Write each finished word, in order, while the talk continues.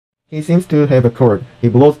He seems to have a cold. He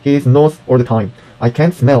blows his nose all the time. I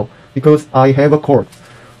can't smell because I have a cold.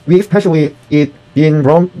 We especially eat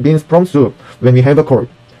beans from soup when we have a cold.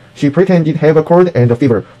 She pretended have a cold and a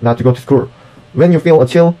fever not to go to school. When you feel a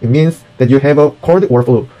chill, it means that you have a cold or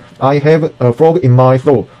flu. I have a frog in my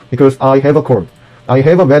throat because I have a cold. I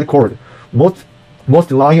have a bad cold.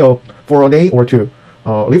 Most lie up for a day or two.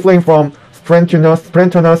 Refrain from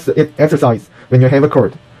strenuous exercise when you have a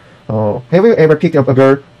cold. Have you ever picked up a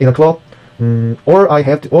girl in a club?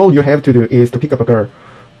 All you have to do is to pick up a girl.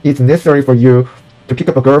 It's necessary for you to pick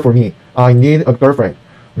up a girl for me. I need a girlfriend.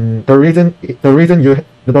 The reason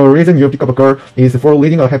you pick up a girl is for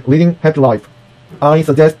leading a happy life. I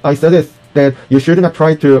suggest that you should not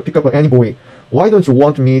try to pick up any boy. Why don't you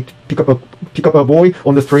want me to pick up a boy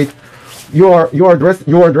on the street? You are dressed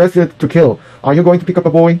to kill. Are you going to pick up a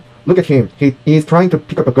boy? Look at him. He is trying to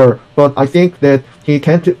pick up a girl, but I think that he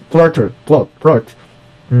can't flirt.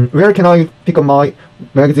 Where can I pick up my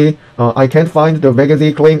baggage? I can't find the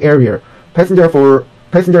baggage claim area. Passenger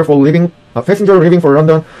leaving for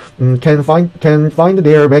London can find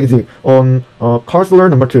their baggage on car seller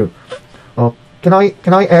number 2. Can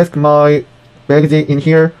I ask my baggage in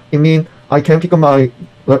here? I mean, can I pick up my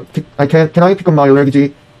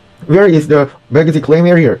luggage? Where is the baggage claim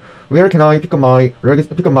area? Where can I pick up my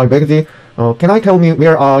baggage? Can I tell me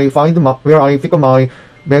where I pick up my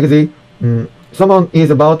baggage? Someone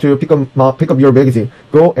is about to pick up your baggage.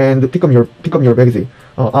 Go and pick up your baggage.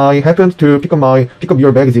 I happened to pick up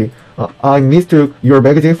your baggage. I missed your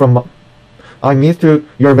baggage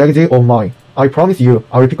on mine. I promise you,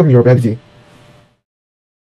 I will pick up your baggage.